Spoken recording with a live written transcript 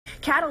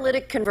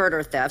Catalytic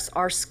converter thefts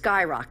are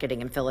skyrocketing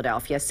in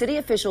Philadelphia. City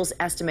officials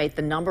estimate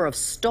the number of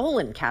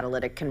stolen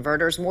catalytic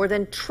converters more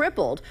than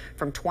tripled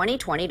from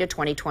 2020 to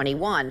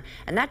 2021,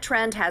 and that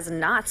trend has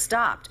not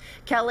stopped.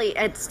 Kelly,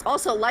 it's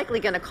also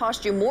likely going to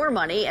cost you more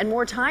money and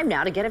more time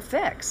now to get it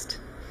fixed.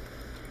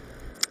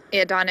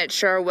 Yeah, Dawn, it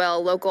sure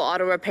will. Local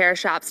auto repair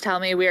shops tell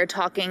me we are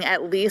talking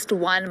at least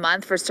 1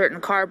 month for certain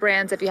car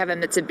brands. If you have a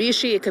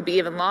Mitsubishi, it could be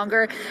even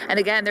longer. And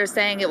again, they're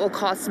saying it will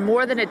cost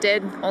more than it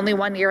did only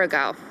 1 year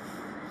ago.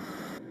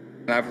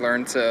 I've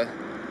learned to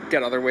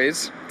get other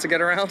ways to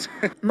get around.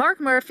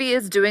 Mark Murphy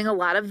is doing a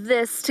lot of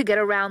this to get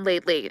around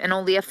lately. In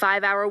only a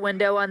 5-hour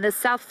window on this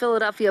South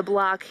Philadelphia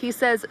block, he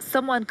says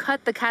someone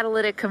cut the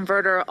catalytic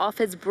converter off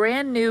his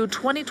brand new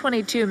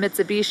 2022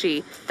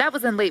 Mitsubishi. That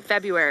was in late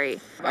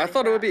February. I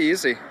thought it would be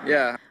easy,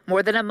 yeah.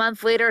 More than a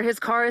month later, his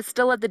car is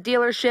still at the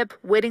dealership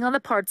waiting on the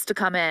parts to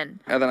come in.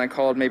 And then I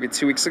called maybe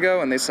 2 weeks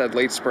ago and they said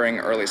late spring,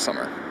 early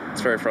summer.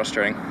 It's very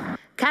frustrating.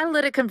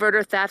 Catalytic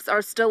converter thefts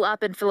are still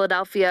up in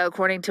Philadelphia,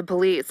 according to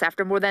police.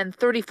 After more than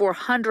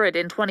 3,400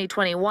 in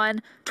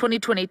 2021,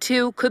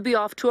 2022 could be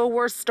off to a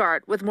worse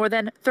start with more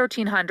than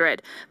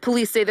 1,300.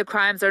 Police say the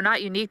crimes are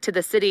not unique to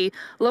the city.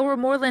 Lower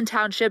Moreland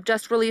Township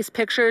just released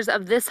pictures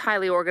of this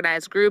highly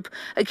organized group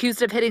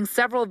accused of hitting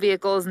several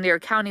vehicles near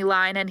County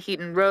Line and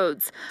Heaton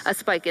Roads. A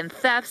spike in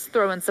thefts,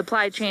 throw in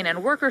supply chain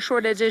and worker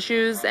shortage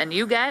issues, and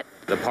you get...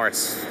 The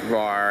parts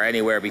are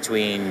anywhere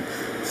between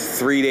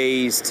 3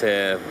 days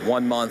to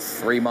 1 month,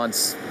 3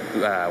 months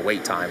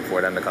wait time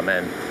for them to come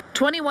in.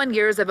 21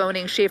 years of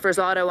owning Schaefer's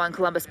Auto on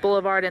Columbus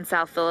Boulevard in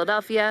South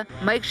Philadelphia,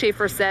 Mike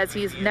Schaefer says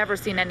he's never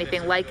seen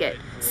anything like it.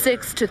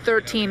 6 to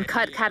 13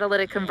 cut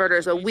catalytic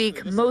converters a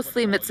week,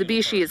 mostly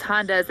Mitsubishis,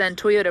 Hondas, and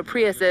Toyota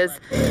Priuses.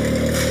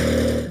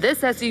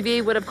 This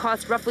SUV would have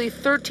cost roughly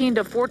 $1,300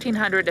 to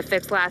 $1,400 to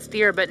fix last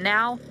year, but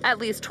now at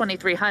least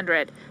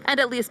 $2,300 and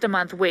at least a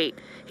month wait.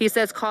 He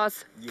says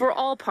costs for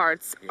all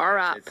parts are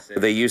up.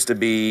 They used to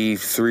be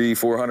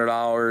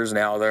 $300-400.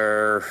 Now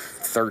they're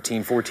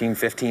 $1,300,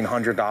 $1,400,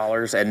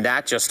 $1,500, and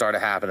that just started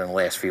happening in the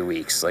last few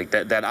weeks. Like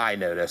that I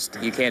noticed.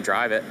 You can't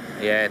drive it.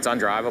 Yeah, it's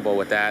undrivable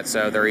with that.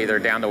 So they're either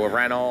down to a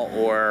rental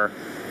or,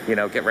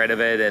 get rid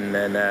of it and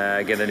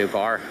then get a new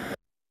car.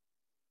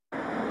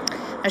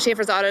 Now,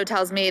 Schaefer's Auto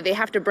tells me they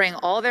have to bring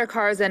all their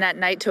cars in at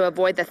night to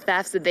avoid the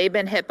thefts that they've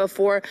been hit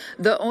before.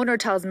 The owner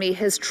tells me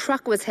his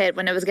truck was hit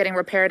when it was getting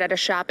repaired at a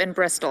shop in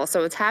Bristol.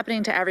 So it's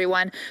happening to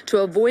everyone. To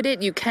avoid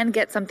it, you can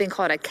get something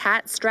called a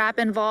cat strap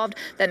involved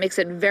that makes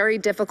it very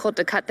difficult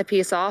to cut the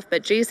piece off.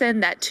 But Jason,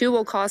 that too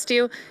will cost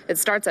you. It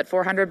starts at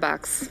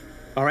 $400.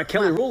 All right,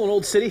 Kelly, rolling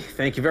Old City.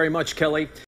 Thank you very much, Kelly.